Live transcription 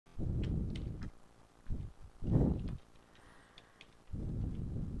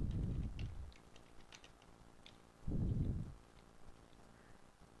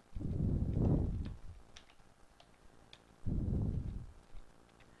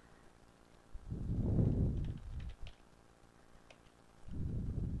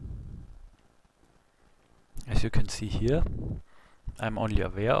As you can see here, I'm only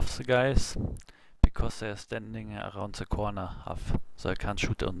aware of the guys because they're standing around the corner so I can't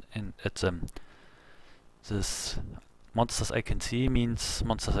shoot at them. This monsters I can see means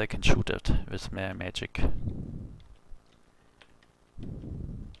monsters I can shoot at with my magic.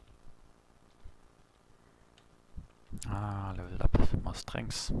 Ah, leveled up, more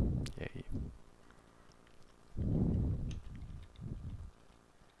strengths, yay.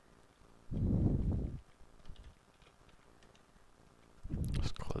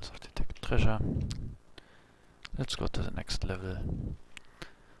 Scrolls of detect treasure. Let's go to the next level.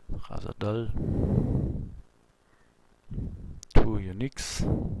 Rather dull. 2 uniques.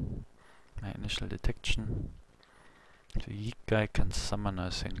 My initial detection. The weak guy can summon,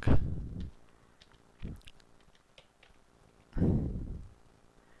 I think.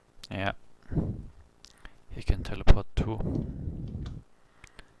 Yeah. He can teleport too.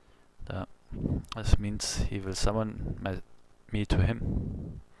 This means he will summon me to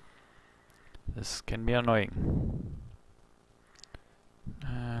him. This can be annoying.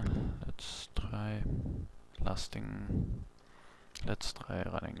 Let's try blasting. Let's try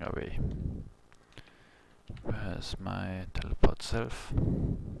running away. Where's my teleport self?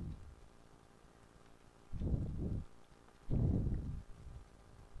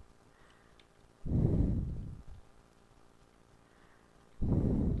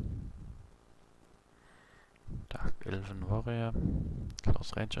 Dark Elven Warrior,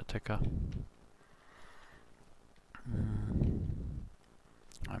 Close Range Attacker.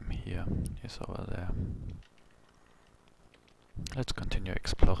 I'm here, he's over there. Let's continue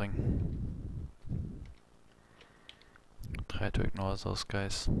exploring. Try to ignore those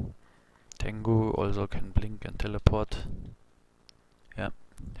guys. Tengu also can blink and teleport. Yeah,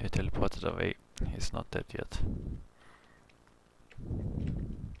 he teleported away. He's not dead yet.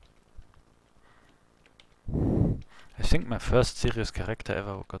 I think my first serious character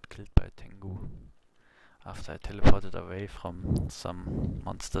ever got killed by Tengu after I teleported away from some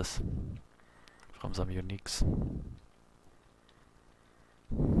monsters, from some uniques.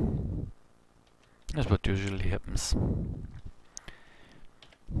 That's what usually happens.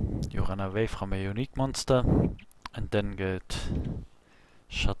 You run away from a unique monster and then get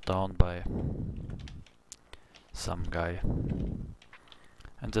shot down by some guy.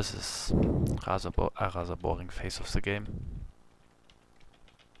 And this is a rather boring phase of the game.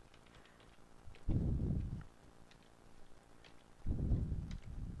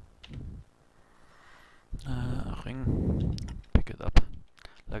 Ring, pick it up.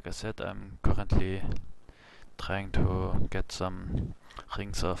 Like I said, I'm currently trying to get some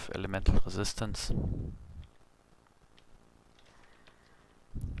rings of elemental resistance.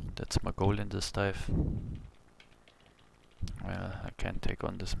 That's my goal in this dive. Well, I can't take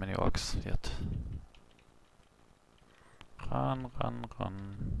on this many orcs yet. Run, run,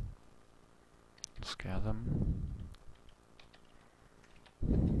 run. Scare them.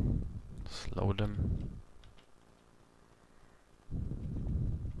 Slow them.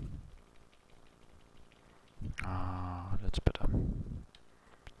 Ah, that's better.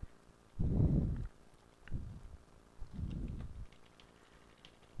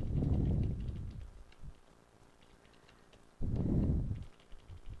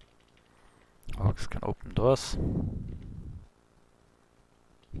 Orcs can open doors.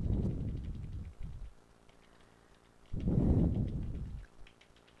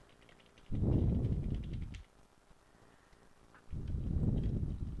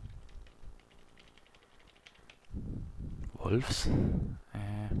 Wolves?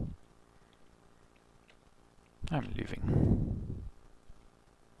 I'm leaving.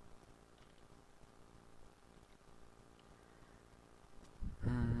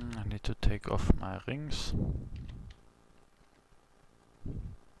 I need to take off my rings.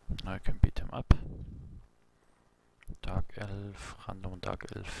 Now I can beat him up. Dark Elf, random Dark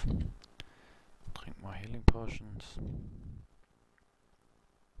Elf. Drink more healing potions.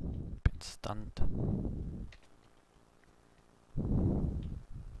 Been stunned.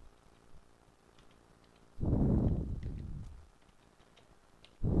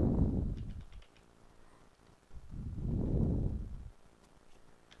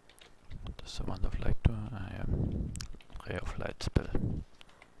 What does the Wand of Light do? Yeah. Ray of Light spell.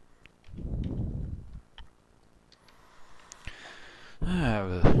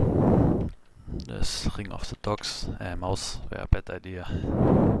 Well, this Ring of the Dogs, mouse were a bad idea.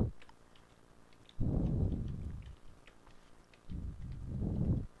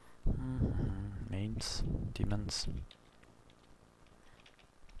 Mains, demons,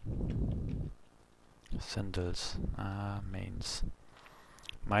 sandals, mains.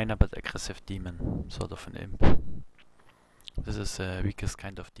 minor but aggressive demon, sort of an imp. This is the weakest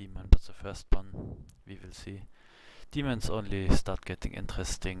kind of demon, but the first one, we will see. Demons only start getting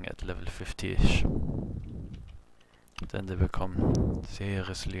interesting at level 50-ish. Then they become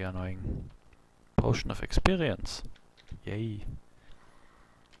seriously annoying. Potion of experience. Yay.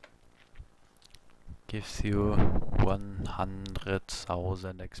 Gives you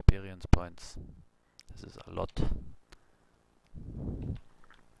 100,000 experience points. This is a lot.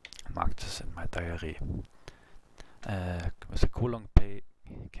 Mark this in my diary. With a colon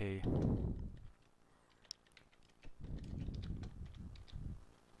K.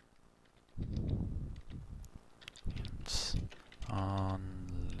 It's on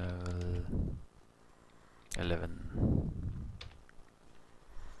level 11.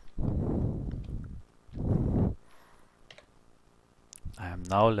 I am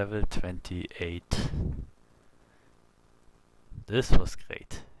now level 28. This was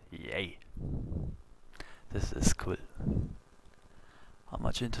great. Yay. This is cool. How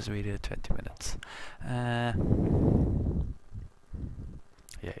much into the video? 20 minutes.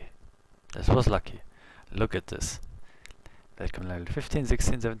 Yay. This was lucky. Look at this. Welcome level 15,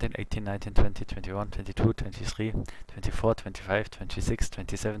 16, 17, 18, 19, 20, 21, 22, 23, 24, 25, 26,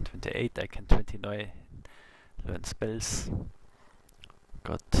 27, 28. I can 29 learn spells.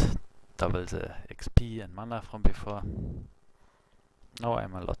 Got double the XP and mana from before. Now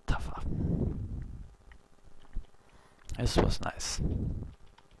I'm a lot tougher. This was nice.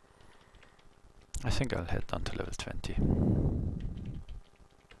 I think I'll head down to level 20.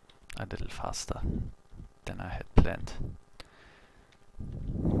 A little faster than I had planned.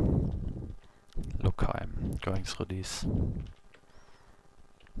 Look how I'm going through these.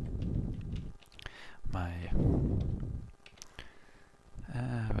 My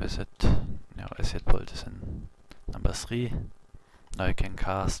where is it? No, acid bolt is in number 3. Now I can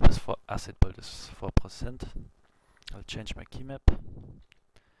cast with acid bolt is 4%. I'll change my key map.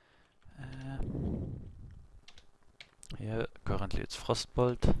 Here currently it's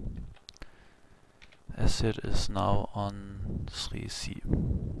frostbolt. Acid is now on 3C.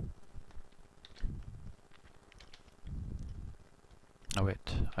 Oh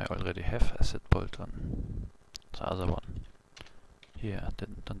wait, I already have acid bolt on the other one. Here,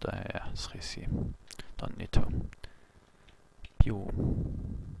 don't I? Yeah, 3C. Don't need to. Pew.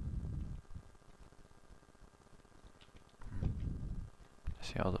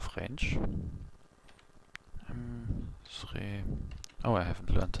 Is he out of range? 3. Oh, I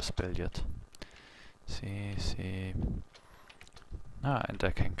haven't learned the spell yet. See. And I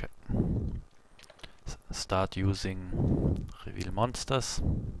can start using reveal monsters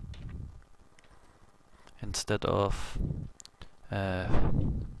instead of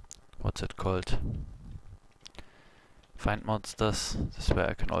what's it called? Find monsters. This is where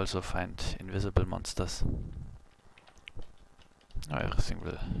I can also find invisible monsters. Now everything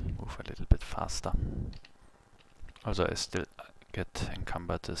will move a little bit faster. Also I still get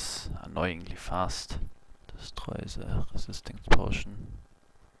encumbered this annoyingly fast. Destroy the resistance potion.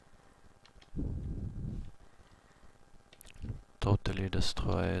 Totally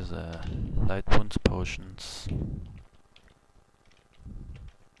destroy the light wounds potions.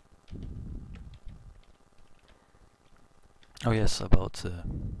 Oh yes, about the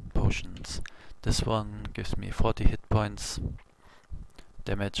potions. This one gives me 40 hit points,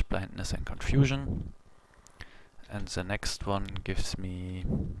 damage, blindness and confusion. And the next one gives me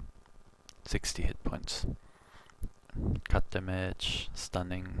 60 hit points. Cut damage,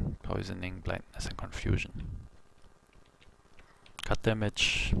 stunning, poisoning, blindness and confusion. Cut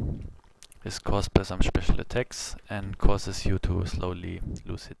damage is caused by some special attacks and causes you to slowly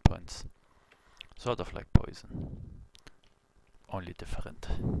lose hit points. Sort of like poison. Only different.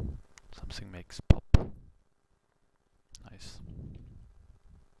 Something makes pop. Nice.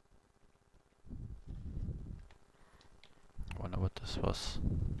 Wonder what this was.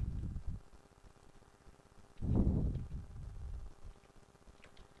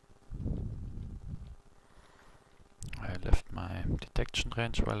 I left my detection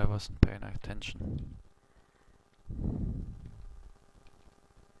range while I wasn't paying attention.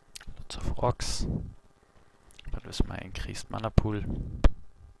 Lots of rocks. But with my increased mana pool,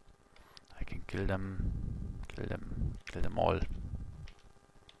 I can kill them all.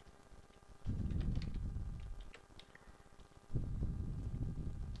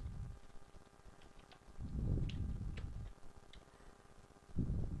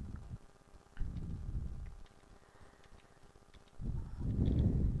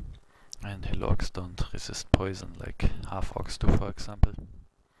 And hill orcs don't resist poison like half orcs do, for example.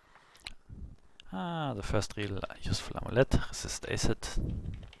 The first real useful amulet, resist acid.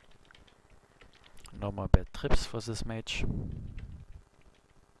 No more bad trips for this mage.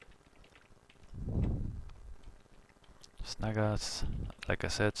 Snaggers, like I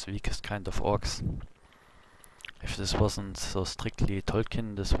said, the weakest kind of orcs. If this wasn't so strictly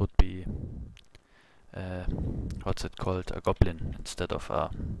Tolkien, this would be what's it called? A goblin instead of a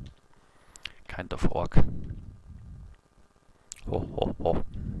kind of orc. Ho ho ho.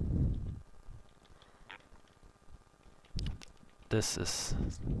 This is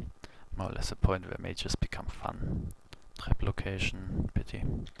more or less a point where mages become fun. Trap location, pity.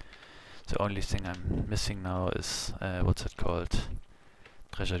 The only thing I'm missing now is what's it called?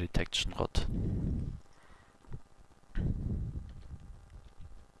 Treasure detection rod.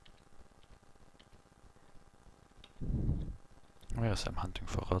 Yes, I'm hunting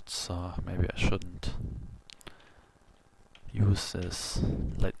for rods, so maybe I shouldn't use this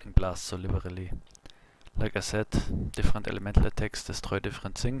lightning blast so liberally. Like I said, different elemental attacks destroy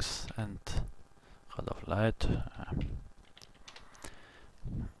different things, and rod of light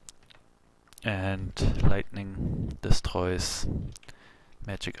and lightning destroys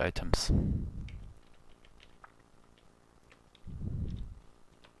magic items.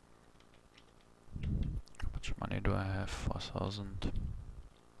 How much money do I have? 4,000.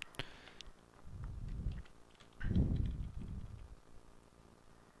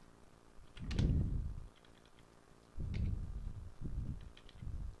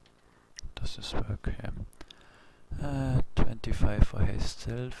 Does this work here? 25 for haste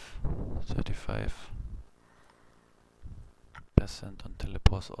self, 35% on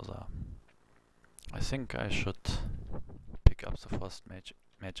teleport other. I think I should pick up the first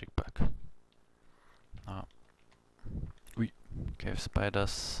magic bug. Cave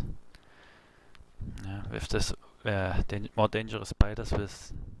spiders. Yeah, with this more dangerous spiders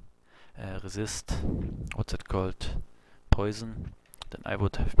with resist, what's it called, poison, then I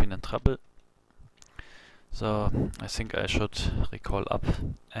would have been in trouble. So I think I should recall up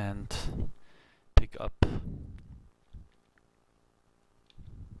and pick up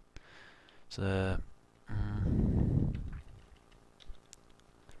the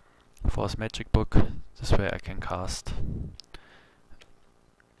Force Magic Book. This way I can cast.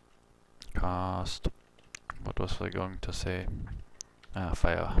 What was I going to say?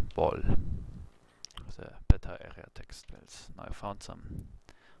 Fireball. The better area text spells. Now I found some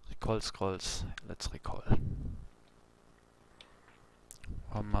recall scrolls. Let's recall.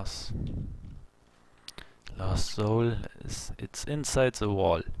 Almost. Last soul it's inside the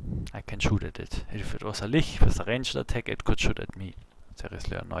wall. I can shoot at it. If it was a lich with a ranged attack, it could shoot at me.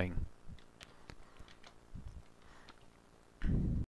 Seriously annoying.